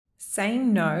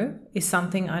Saying no is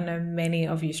something I know many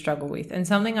of you struggle with, and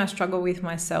something I struggle with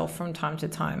myself from time to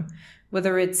time.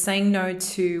 Whether it's saying no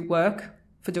to work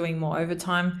for doing more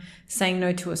overtime, saying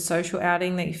no to a social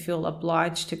outing that you feel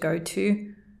obliged to go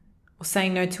to, or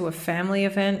saying no to a family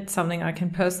event, something I can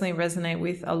personally resonate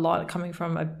with a lot coming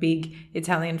from a big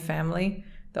Italian family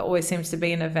that always seems to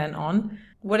be an event on.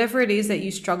 Whatever it is that you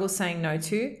struggle saying no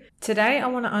to, today I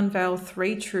want to unveil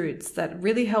 3 truths that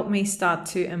really help me start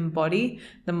to embody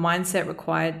the mindset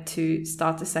required to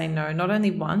start to say no, not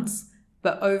only once,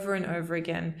 but over and over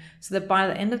again, so that by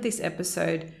the end of this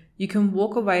episode, you can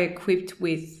walk away equipped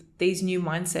with these new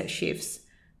mindset shifts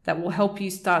that will help you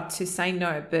start to say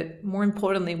no, but more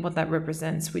importantly, what that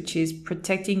represents, which is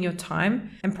protecting your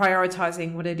time and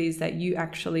prioritizing what it is that you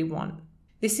actually want.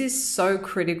 This is so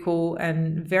critical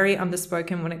and very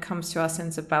underspoken when it comes to our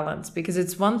sense of balance, because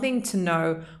it's one thing to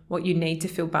know what you need to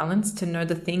feel balanced, to know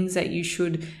the things that you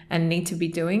should and need to be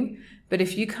doing. But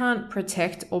if you can't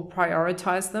protect or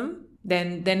prioritize them,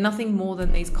 then they're nothing more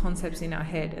than these concepts in our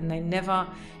head, and they never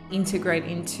integrate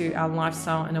into our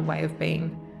lifestyle and a way of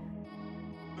being.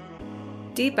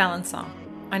 Dear Balancer,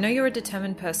 I know you're a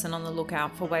determined person on the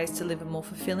lookout for ways to live a more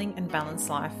fulfilling and balanced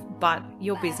life, but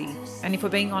you're busy. And if we're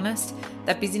being honest,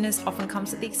 that busyness often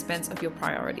comes at the expense of your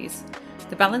priorities.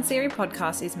 The Balance Theory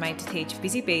podcast is made to teach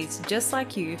busy bees just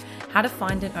like you how to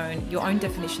find and own your own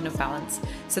definition of balance,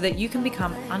 so that you can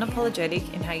become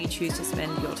unapologetic in how you choose to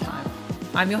spend your time.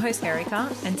 I'm your host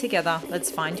Erica, and together let's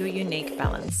find your unique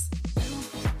balance.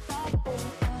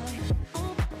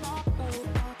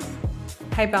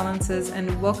 Hey Balancers,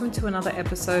 and welcome to another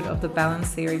episode of the Balance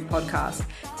Theory podcast.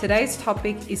 Today's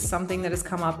topic is something that has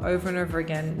come up over and over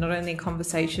again, not only in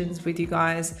conversations with you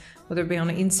guys, whether it be on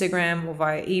Instagram or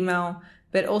via email,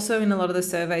 but also in a lot of the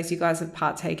surveys you guys have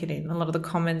partaken in, a lot of the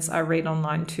comments I read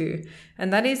online too.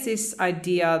 And that is this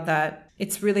idea that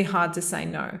it's really hard to say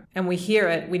no. And we hear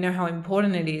it, we know how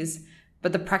important it is,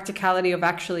 but the practicality of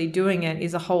actually doing it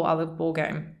is a whole other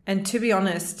ballgame. And to be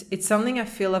honest, it's something I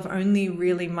feel I've only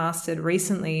really mastered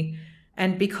recently.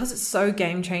 And because it's so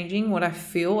game-changing, what I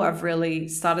feel I've really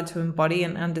started to embody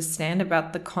and understand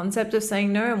about the concept of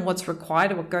saying no and what's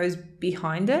required and what goes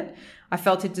behind it, I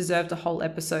felt it deserved a whole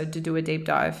episode to do a deep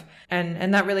dive.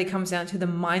 And that really comes down to the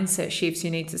mindset shifts you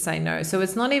need to say no. So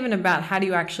it's not even about how do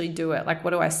you actually do it? Like,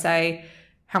 what do I say?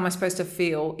 How am I supposed to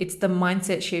feel? It's the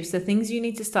mindset shifts, the things you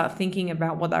need to start thinking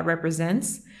about what that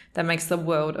represents, that makes the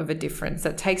world of a difference,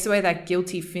 that takes away that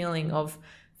guilty feeling of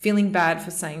feeling bad for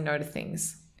saying no to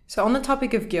things. So on the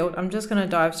topic of guilt, I'm just going to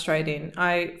dive straight in.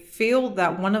 I feel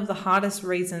that one of the hardest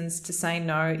reasons to say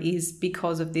no is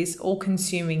because of this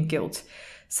all-consuming guilt.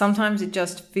 Sometimes it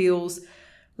just feels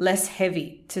less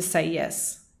heavy to say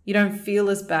yes. You don't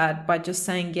feel as bad by just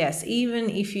saying yes,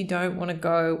 even if you don't want to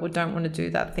go or don't want to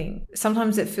do that thing.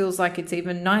 Sometimes it feels like it's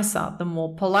even nicer, the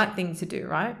more polite thing to do,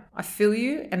 right? I feel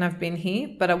you and I've been here,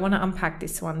 but I want to unpack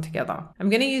this one together.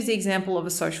 I'm going to use the example of a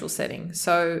social setting.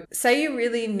 So say you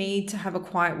really need to have a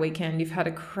quiet weekend. You've had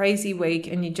a crazy week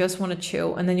and you just want to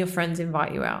chill, and then your friends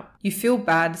invite you out. You feel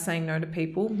bad saying no to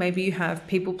people. Maybe you have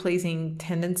people-pleasing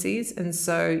tendencies, and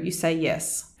so you say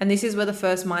yes. And this is where the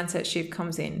first mindset shift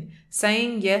comes in.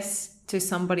 Saying yes to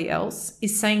somebody else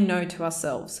is saying no to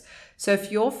ourselves. So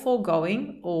if you're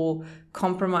foregoing or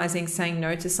compromising saying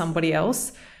no to somebody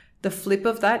else, the flip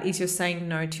of that is you're saying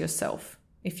no to yourself.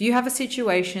 If you have a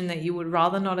situation that you would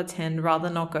rather not attend, rather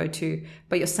not go to,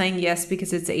 but you're saying yes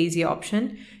because it's the easier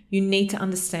option, you need to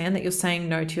understand that you're saying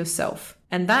no to yourself.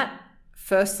 And that,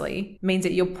 firstly, means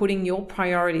that you're putting your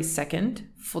priorities second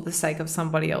for the sake of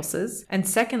somebody else's. And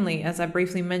secondly, as I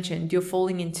briefly mentioned, you're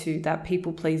falling into that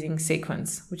people-pleasing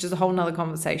sequence, which is a whole nother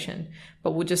conversation,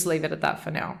 but we'll just leave it at that for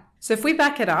now. So if we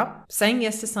back it up, saying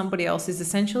yes to somebody else is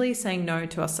essentially saying no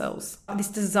to ourselves. This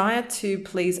desire to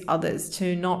please others,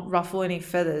 to not ruffle any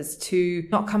feathers, to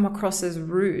not come across as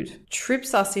rude,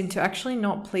 trips us into actually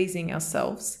not pleasing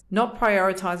ourselves, not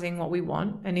prioritizing what we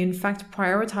want, and in fact,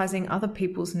 prioritizing other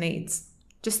people's needs.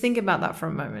 Just think about that for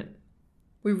a moment.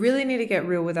 We really need to get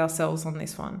real with ourselves on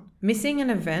this one. Missing an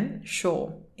event,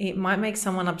 sure, it might make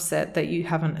someone upset that you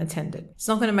haven't attended. It's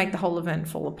not going to make the whole event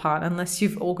fall apart unless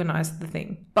you've organized the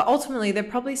thing. But ultimately, they're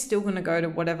probably still going to go to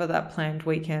whatever that planned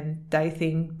weekend, day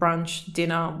thing, brunch,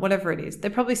 dinner, whatever it is.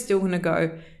 They're probably still going to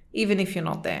go even if you're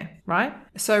not there, right?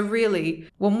 So really,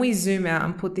 when we zoom out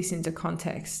and put this into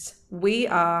context, we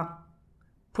are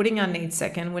putting our needs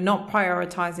second. We're not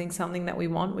prioritizing something that we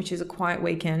want, which is a quiet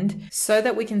weekend, so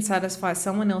that we can satisfy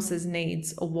someone else's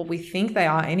needs, or what we think they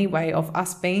are anyway, of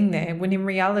us being there, when in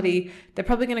reality, they're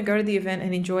probably going to go to the event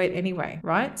and enjoy it anyway,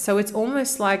 right? So it's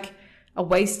almost like a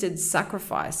wasted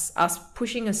sacrifice, us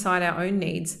pushing aside our own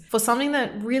needs for something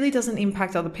that really doesn't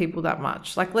impact other people that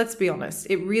much. Like, let's be honest,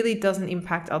 it really doesn't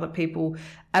impact other people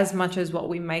as much as what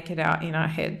we make it out in our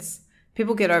heads.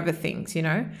 People get over things,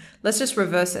 Let's just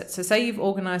reverse it. So say you've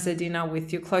organized a dinner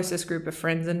with your closest group of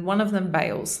friends and one of them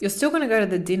bails. You're still going to go to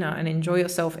the dinner and enjoy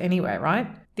yourself anyway, right?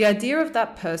 The idea of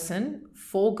that person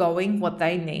foregoing what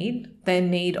they need, their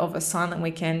need of a silent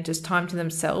weekend, just time to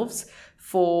themselves,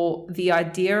 for the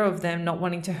idea of them not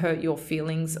wanting to hurt your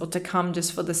feelings or to come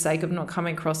just for the sake of not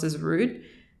coming across as rude,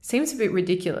 seems a bit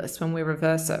ridiculous when we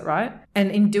reverse it, right?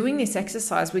 And in doing this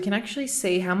exercise, we can actually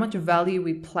see how much value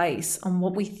we place on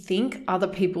what we think other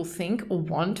people think or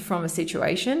want from a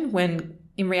situation, when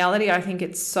in reality, I think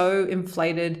it's so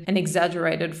inflated and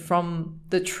exaggerated from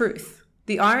the truth.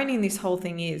 The irony in this whole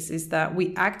thing is that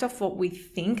we act off what we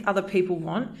think other people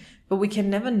want, but we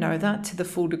can never know that to the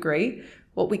full degree.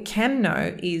 What we can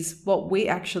know is what we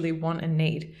actually want and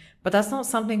need, but that's not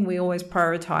something we always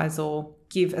prioritize or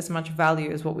give as much value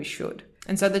as what we should.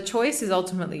 And so the choice is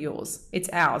ultimately yours. It's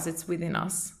ours. It's within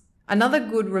us. Another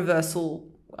good reversal,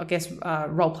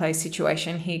 role play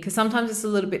situation here, because sometimes it's a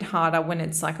little bit harder when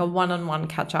it's like a one-on-one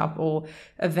catch up or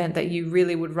event that you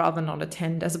really would rather not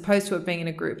attend, as opposed to it being in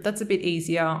a group. That's a bit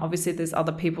easier. Obviously, there's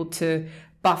other people to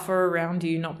buffer around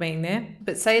you not being there.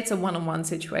 But say it's a one-on-one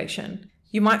situation.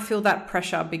 You might feel that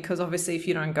pressure because obviously if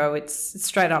you don't go, it's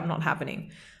straight up not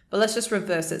happening. But let's just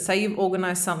reverse it. Say you've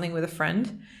organized something with a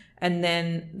friend and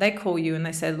then they call you and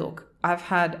they say, look, I've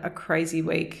had a crazy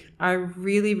week. I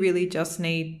really, really just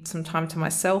need some time to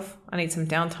myself. I need some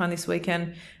downtime this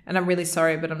weekend and I'm really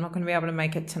sorry, but I'm not going to be able to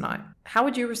make it tonight. How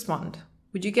would you respond?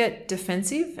 Would you get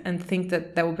defensive and think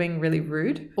that they were being really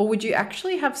rude? Or would you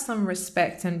actually have some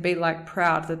respect and be like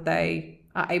proud that they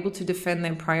are able to defend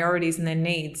their priorities and their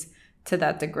needs to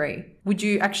that degree? Would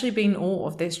you actually be in awe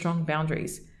of their strong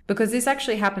boundaries? Because this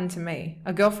actually happened to me.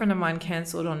 A girlfriend of mine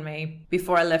cancelled on me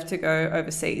before I left to go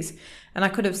overseas. And I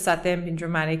could have sat there and been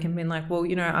dramatic and been like, well,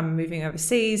 I'm moving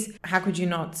overseas. How could you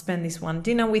not spend this one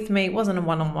dinner with me? It wasn't a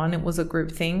one-on-one, it was a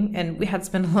group thing. And we had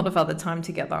spent a lot of other time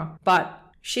together. But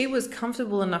she was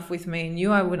comfortable enough with me and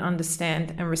knew I would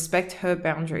understand and respect her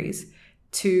boundaries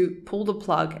to pull the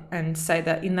plug and say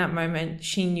that in that moment,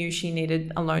 she knew she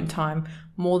needed alone time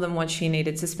more than what she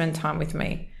needed to spend time with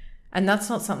me. And that's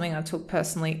not something I took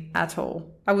personally at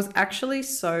all. I was actually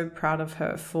so proud of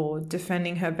her for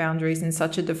defending her boundaries in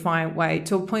such a defiant way,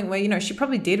 to a point where, she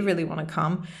probably did really want to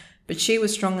come, but she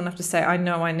was strong enough to say, I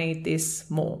know I need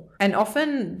this more. And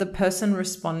often the person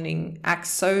responding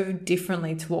acts so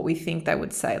differently to what we think they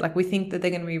would say. Like, we think that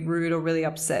they're going to be rude or really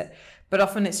upset, but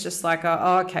often it's just like,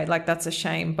 oh, okay, like that's a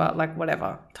shame, but like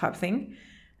whatever type thing.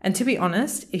 And to be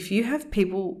honest, if you have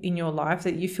people in your life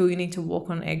that you feel you need to walk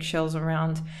on eggshells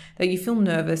around, that you feel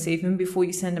nervous even before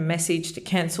you send a message to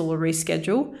cancel or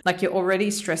reschedule, like you're already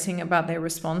stressing about their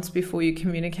response before you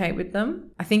communicate with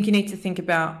them, I think you need to think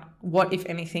about what, if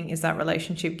anything, is that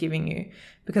relationship giving you?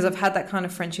 Because I've had that kind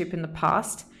of friendship in the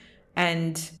past.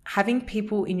 And having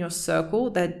people in your circle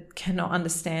that cannot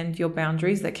understand your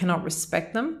boundaries, that cannot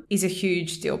respect them, is a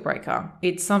huge deal breaker.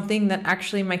 It's something that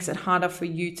actually makes it harder for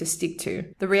you to stick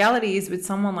to. The reality is, with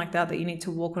someone like that you need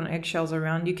to walk on eggshells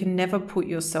around, you can never put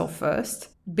yourself first,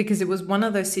 because it was one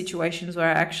of those situations where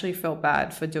I actually felt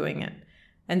bad for doing it.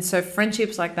 And so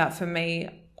friendships like that, for me,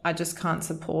 I just can't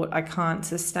support. I can't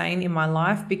sustain in my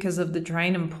life because of the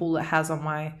drain and pull it has on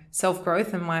my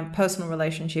self-growth and my personal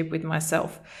relationship with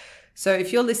myself. So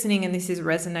if you're listening and this is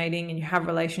resonating and you have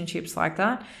relationships like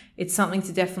that, it's something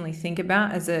to definitely think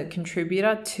about as a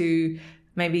contributor to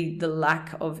maybe the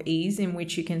lack of ease in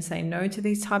which you can say no to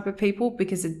these type of people,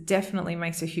 because it definitely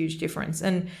makes a huge difference.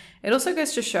 And it also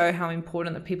goes to show how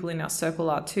important the people in our circle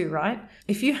are too, right?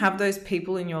 If you have those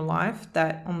people in your life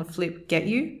that on the flip get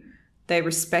you, they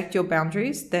respect your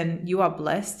boundaries, then you are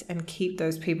blessed, and keep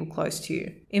those people close to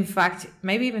you. In fact,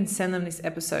 maybe even send them this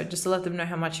episode just to let them know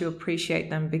how much you appreciate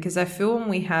them, because I feel when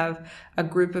we have a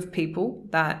group of people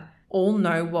that all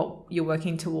know what you're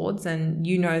working towards, and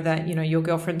you know that, your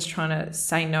girlfriend's trying to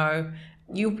say no,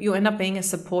 you end up being a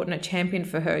support and a champion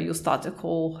for her. You'll start to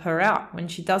call her out when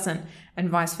she doesn't, and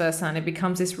vice versa. And it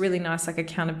becomes this really nice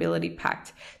accountability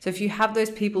pact. So if you have those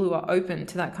people who are open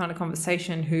to that kind of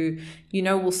conversation, who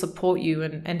will support you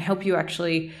and help you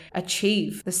actually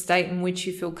achieve the state in which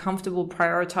you feel comfortable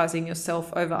prioritizing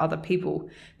yourself over other people,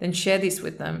 then share this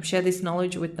with them, share this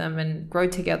knowledge with them, and grow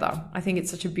together. I think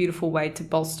it's such a beautiful way to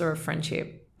bolster a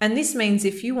friendship. And this means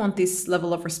if you want this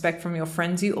level of respect from your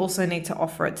friends, you also need to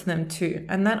offer it to them too.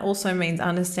 And that also means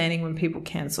understanding when people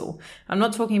cancel. I'm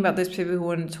not talking about those people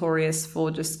who are notorious for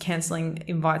just canceling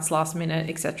invites last minute,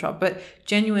 etc., but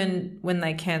genuine when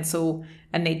they cancel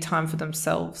and need time for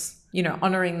themselves,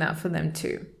 honoring that for them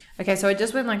too. Okay, so I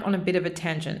just went on a bit of a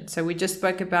tangent. So we just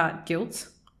spoke about guilt,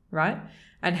 right?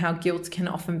 And how guilt can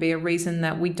often be a reason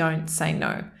that we don't say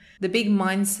no. The big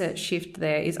mindset shift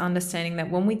there is understanding that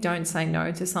when we don't say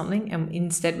no to something and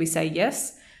instead we say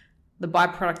yes, the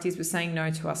byproduct is we're saying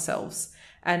no to ourselves.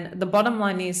 And the bottom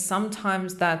line is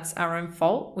sometimes that's our own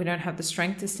fault. We don't have the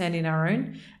strength to stand in our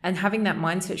own. And having that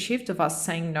mindset shift of us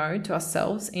saying no to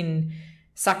ourselves in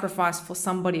sacrifice for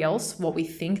somebody else, what we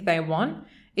think they want,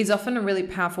 is often a really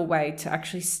powerful way to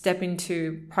actually step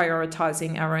into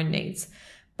prioritizing our own needs.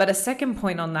 But a second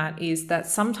point on that is that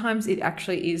sometimes it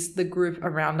actually is the group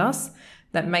around us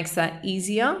that makes that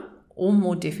easier or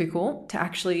more difficult to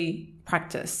actually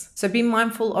practice. So be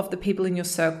mindful of the people in your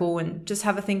circle and just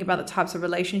have a think about the types of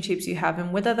relationships you have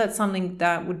and whether that's something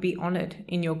that would be honored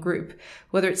in your group,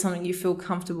 whether it's something you feel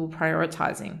comfortable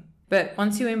prioritizing. But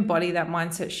once you embody that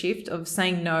mindset shift of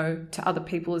saying no to other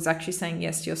people is actually saying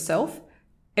yes to yourself,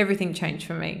 everything changed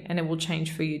for me and it will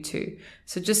change for you too.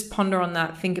 So just ponder on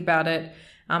that, think about it.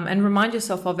 And remind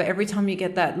yourself of it every time you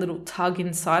get that little tug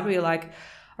inside where you're like,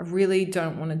 I really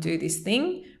don't want to do this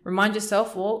thing. Remind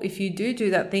yourself, well, if you do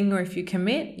that thing or if you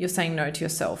commit, you're saying no to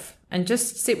yourself. And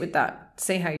just sit with that.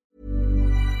 See how you...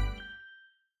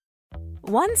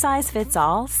 One size fits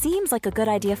all seems like a good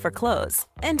idea for clothes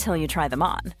until you try them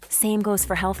on. Same goes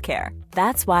for healthcare.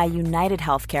 That's why United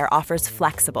Healthcare offers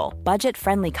flexible,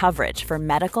 budget-friendly coverage for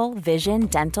medical, vision,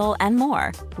 dental, and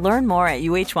more. Learn more at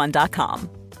uh1.com.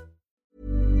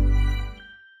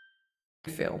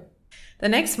 Feel. The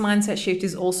next mindset shift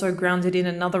is also grounded in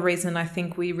another reason I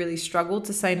think we really struggle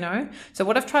to say no. So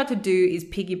what I've tried to do is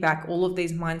piggyback all of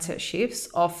these mindset shifts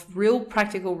off real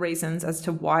practical reasons as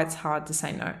to why it's hard to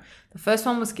say no. The first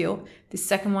one was guilt. The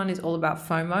second one is all about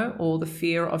FOMO, or the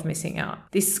fear of missing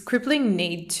out. This crippling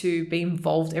need to be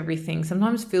involved in everything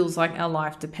sometimes feels like our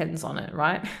life depends on it,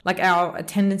 right? Like our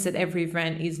attendance at every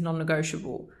event is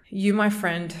non-negotiable. You, my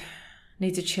friend,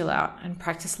 need to chill out and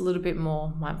practice a little bit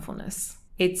more mindfulness.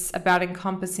 It's about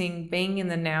encompassing being in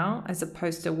the now as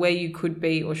opposed to where you could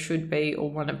be or should be or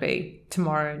want to be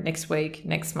tomorrow, next week,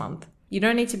 next month. You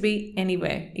don't need to be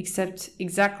anywhere except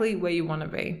exactly where you want to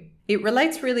be. It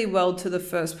relates really well to the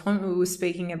first point we were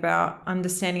speaking about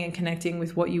understanding and connecting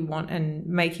with what you want and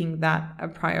making that a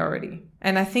priority.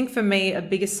 And I think for me, a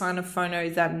biggest sign of FOMO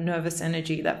is that nervous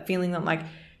energy, that feeling that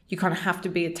you kind of have to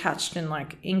be attached and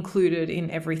included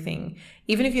in everything.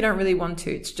 Even if you don't really want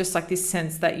to, it's just this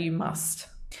sense that you must.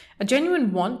 A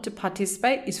genuine want to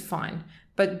participate is fine,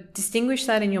 but distinguish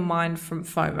that in your mind from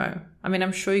FOMO. I mean,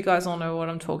 I'm sure you guys all know what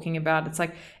I'm talking about. It's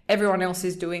everyone else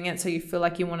is doing it, so you feel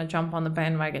like you want to jump on the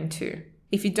bandwagon too.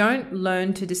 If you don't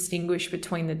learn to distinguish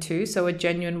between the two, so a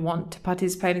genuine want to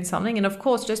participate in something, and of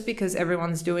course, just because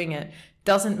everyone's doing it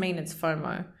doesn't mean it's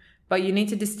FOMO. But you need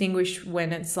to distinguish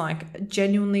when it's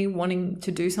genuinely wanting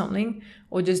to do something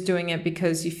or just doing it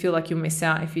because you feel like you'll miss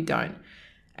out if you don't.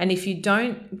 And if you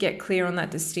don't get clear on that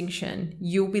distinction,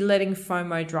 you'll be letting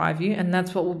FOMO drive you, and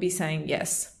that's what we'll be saying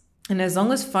yes. And as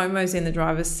long as FOMO's in the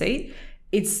driver's seat,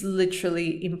 it's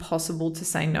literally impossible to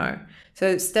say no.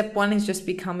 So step one is just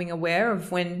becoming aware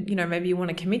of when, maybe you want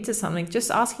to commit to something, just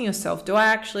asking yourself, do I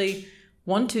actually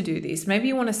want to do this? Maybe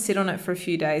you want to sit on it for a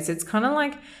few days. It's kind of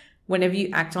like whenever you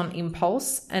act on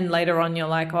impulse and later on you're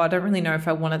like, oh, I don't really know if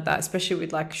I wanted that, especially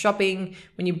with shopping,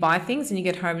 when you buy things and you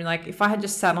get home, you're like, if I had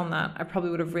just sat on that, I probably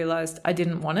would have realized I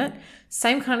didn't want it.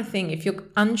 Same kind of thing. If you're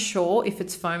unsure if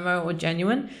it's FOMO or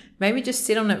genuine, maybe just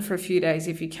sit on it for a few days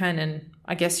if you can. And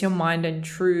I guess your mind and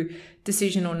true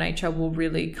decisional nature will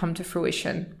really come to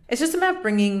fruition. It's just about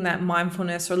bringing that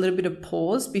mindfulness or a little bit of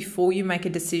pause before you make a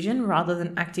decision rather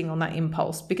than acting on that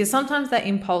impulse. Because sometimes that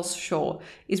impulse, sure,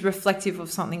 is reflective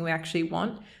of something we actually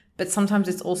want, but sometimes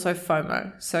it's also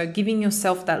FOMO. So giving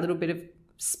yourself that little bit of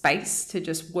space to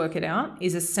just work it out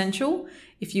is essential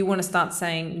if you want to start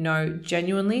saying no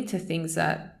genuinely to things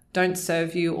that don't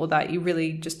serve you or that you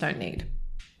really just don't need.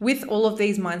 With all of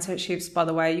these mindset shifts, by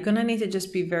the way, you're going to need to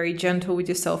just be very gentle with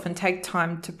yourself and take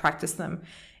time to practice them.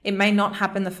 It may not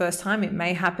happen the first time, it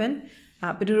may happen,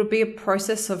 but it'll be a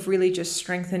process of really just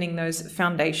strengthening those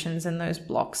foundations and those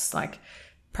blocks,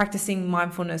 practicing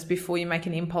mindfulness before you make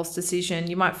an impulse decision.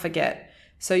 You might forget.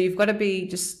 So you've got to be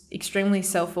just extremely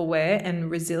self-aware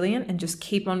and resilient and just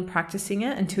keep on practicing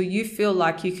it until you feel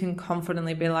like you can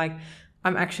confidently be like,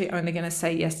 I'm actually only going to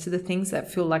say yes to the things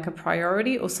that feel like a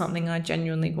priority or something I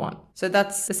genuinely want. So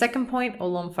that's the second point,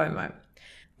 all on FOMO.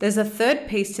 There's a third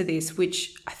piece to this,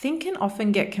 which I think can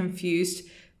often get confused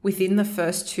within the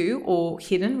first two or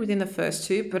hidden within the first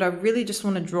two, but I really just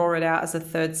want to draw it out as a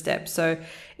third step. So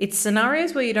it's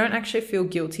scenarios where you don't actually feel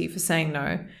guilty for saying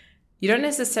no. You don't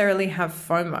necessarily have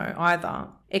FOMO either.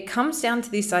 It comes down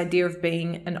to this idea of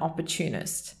being an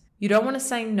opportunist. You don't want to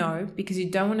say no because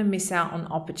you don't want to miss out on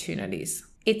opportunities.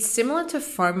 It's similar to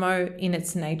FOMO in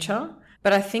its nature,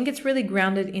 but I think it's really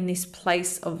grounded in this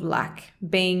place of lack,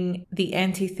 being the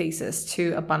antithesis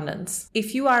to abundance.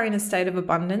 If you are in a state of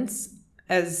abundance,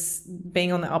 as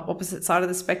being on the opposite side of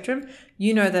the spectrum,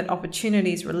 you know that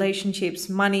opportunities, relationships,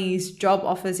 monies, job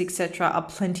offers, etc. are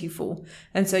plentiful.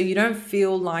 And so you don't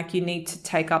feel like you need to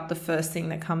take up the first thing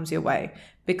that comes your way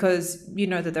because you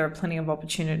know that there are plenty of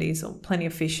opportunities or plenty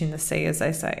of fish in the sea, as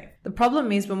they say. The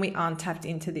problem is when we aren't tapped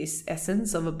into this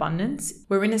essence of abundance,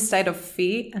 we're in a state of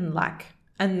fear and lack.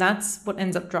 And that's what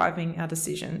ends up driving our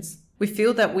decisions. We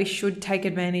feel that we should take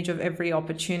advantage of every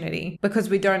opportunity because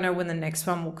we don't know when the next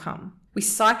one will come. We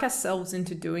psych ourselves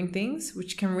into doing things,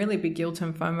 which can really be guilt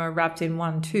and FOMO wrapped in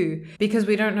one too, because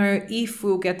we don't know if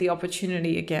we'll get the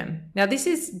opportunity again. Now, this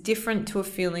is different to a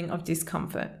feeling of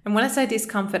discomfort. And when I say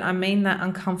discomfort, I mean that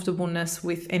uncomfortableness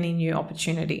with any new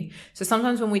opportunity. So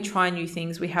sometimes when we try new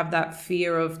things, we have that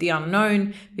fear of the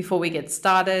unknown before we get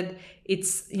started.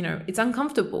 It's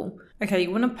uncomfortable. Okay,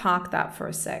 you want to park that for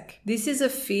a sec. This is a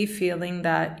fear feeling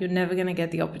that you're never going to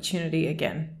get the opportunity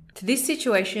again. To this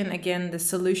situation, again, the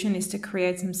solution is to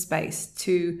create some space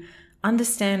to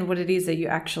understand what it is that you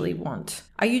actually want.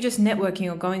 Are you just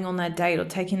networking or going on that date or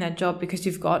taking that job because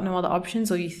you've got no other options,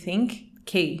 or you think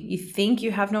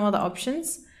you have no other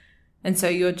options? And so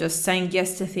you're just saying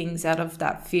yes to things out of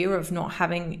that fear of not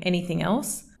having anything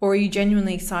else? Or are you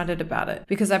genuinely excited about it?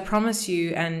 Because I promise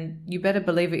you, and you better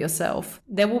believe it yourself,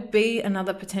 there will be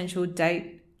another potential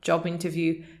date, job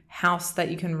interview, house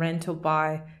that you can rent or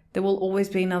buy. There will always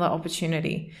be another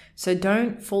opportunity. So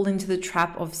don't fall into the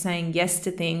trap of saying yes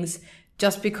to things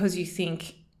just because you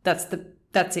think that's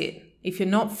it. If you're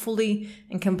not fully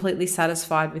and completely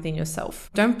satisfied within yourself,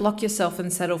 don't block yourself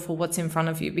and settle for what's in front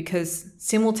of you, because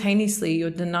simultaneously you're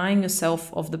denying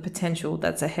yourself of the potential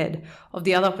that's ahead, of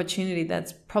the other opportunity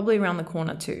that's probably around the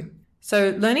corner too.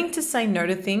 So learning to say no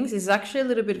to things is actually a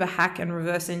little bit of a hack and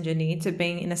reverse engineer to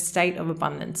being in a state of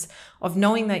abundance, of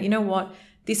knowing that, you know what,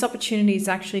 this opportunity is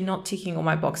actually not ticking all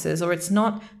my boxes, or it's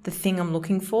not the thing I'm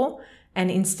looking for. And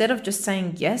instead of just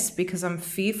saying yes because I'm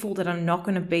fearful that I'm not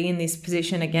going to be in this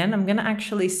position again, I'm going to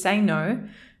actually say no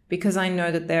because I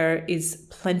know that there is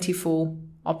plentiful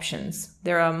options.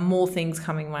 There are more things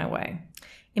coming my way.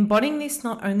 Embodying this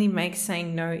not only makes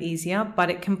saying no easier,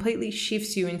 but it completely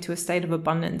shifts you into a state of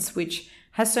abundance, which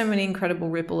has so many incredible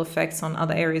ripple effects on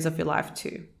other areas of your life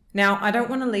too. Now, I don't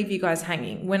want to leave you guys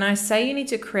hanging. When I say you need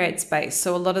to create space,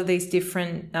 so a lot of these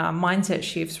different mindset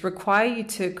shifts require you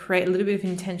to create a little bit of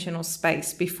intentional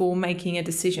space before making a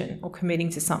decision or committing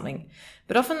to something.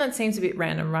 But often that seems a bit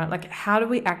random, right? Like, how do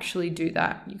we actually do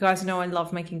that? You guys know I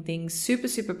love making things super,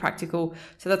 super practical.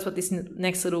 So that's what this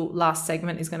next little last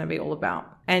segment is going to be all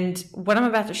about. And what I'm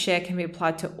about to share can be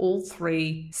applied to all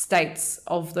three states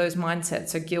of those mindsets.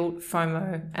 So guilt,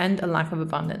 FOMO, and a lack of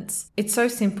abundance. It's so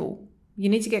simple. You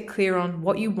need to get clear on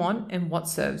what you want and what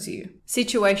serves you.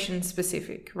 Situation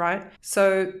specific, right?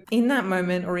 So in that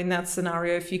moment or in that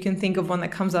scenario, if you can think of one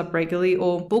that comes up regularly,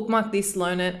 or bookmark this,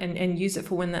 learn it, and use it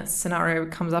for when that scenario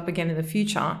comes up again in the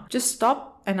future, just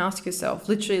stop and ask yourself,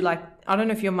 literally, like, I don't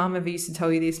know if your mum ever used to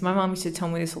tell you this. My mum used to tell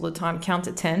me this all the time. Count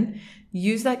to 10.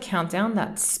 Use that countdown,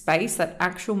 that space, that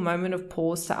actual moment of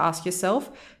pause to ask yourself,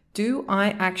 do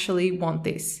I actually want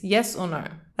this? Yes or no?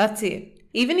 That's it.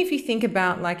 Even if you think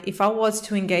about, like, if I was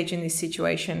to engage in this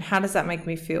situation, how does that make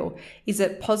me feel? Is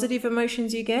it positive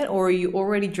emotions you get, or are you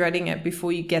already dreading it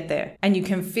before you get there? And you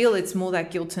can feel it's more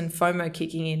that guilt and FOMO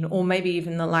kicking in, or maybe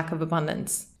even the lack of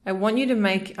abundance. I want you to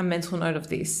make a mental note of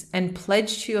this and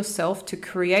pledge to yourself to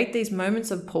create these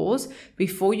moments of pause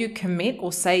before you commit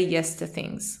or say yes to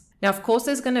things. Now, of course,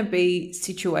 there's going to be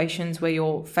situations where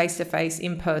you're face-to-face,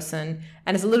 in person,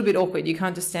 and it's a little bit awkward. You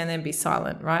can't just stand there and be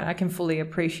silent, right? I can fully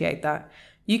appreciate that.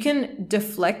 You can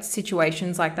deflect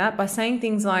situations like that by saying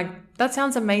things like, that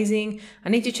sounds amazing. I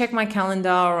need to check my calendar,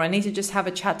 or I need to just have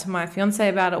a chat to my fiance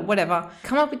about it, whatever.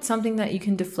 Come up with something that you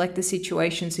can deflect the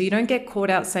situation so you don't get caught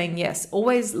out saying yes.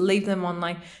 Always leave them on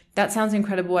like, that sounds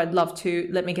incredible. I'd love to.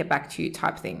 Let me get back to you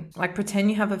type thing. Like, pretend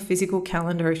you have a physical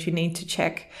calendar if you need to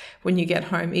check when you get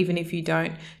home, even if you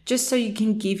don't, just so you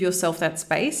can give yourself that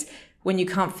space when you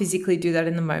can't physically do that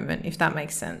in the moment, if that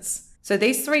makes sense. So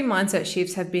these three mindset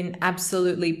shifts have been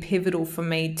absolutely pivotal for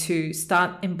me to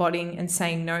start embodying and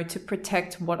saying no to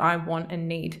protect what I want and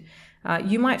need.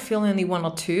 You might feel only one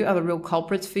or two are the real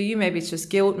culprits for you. Maybe it's just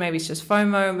guilt, maybe it's just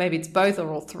FOMO, maybe it's both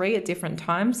or all three at different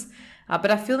times. But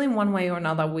I feel in one way or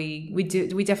another, we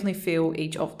definitely feel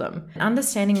each of them.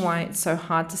 Understanding why it's so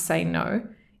hard to say no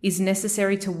is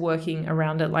necessary to working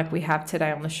around it like we have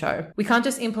today on the show. We can't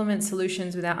just implement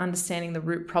solutions without understanding the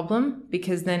root problem,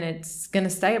 because then it's going to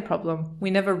stay a problem.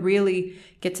 We never really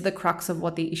get to the crux of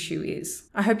what the issue is.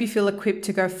 I hope you feel equipped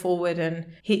to go forward and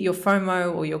hit your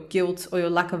FOMO or your guilt or your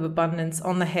lack of abundance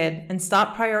on the head and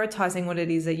start prioritizing what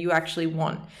it is that you actually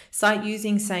want. Start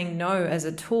using saying no as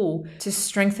a tool to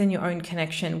strengthen your own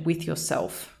connection with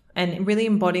yourself. And really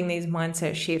embodying these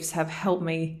mindset shifts have helped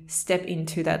me step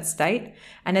into that state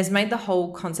and has made the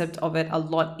whole concept of it a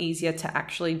lot easier to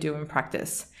actually do in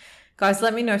practice. Guys,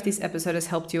 let me know if this episode has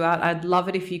helped you out. I'd love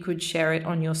it if you could share it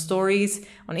on your stories,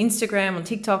 on Instagram, on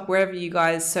TikTok, wherever you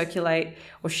guys circulate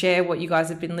or share what you guys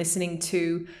have been listening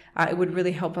to. It would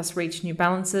really help us reach new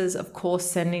balances. Of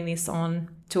course, sending this on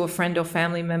to a friend or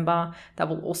family member that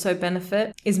will also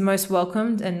benefit is most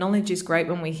welcomed, and knowledge is great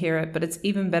when we hear it, but it's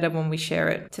even better when we share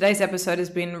it. Today's episode has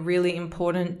been really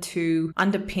important to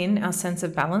underpin our sense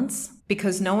of balance,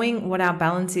 because knowing what our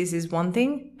balance is one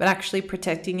thing, but actually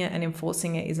protecting it and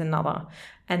enforcing it is another.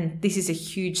 And this is a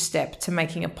huge step to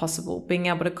making it possible, being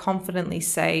able to confidently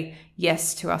say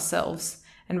yes to ourselves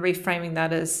and reframing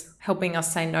that as helping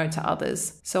us say no to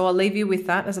others. So I'll leave you with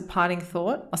that as a parting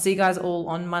thought. I'll see you guys all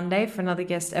on Monday for another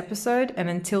guest episode. And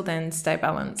until then, stay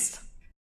balanced.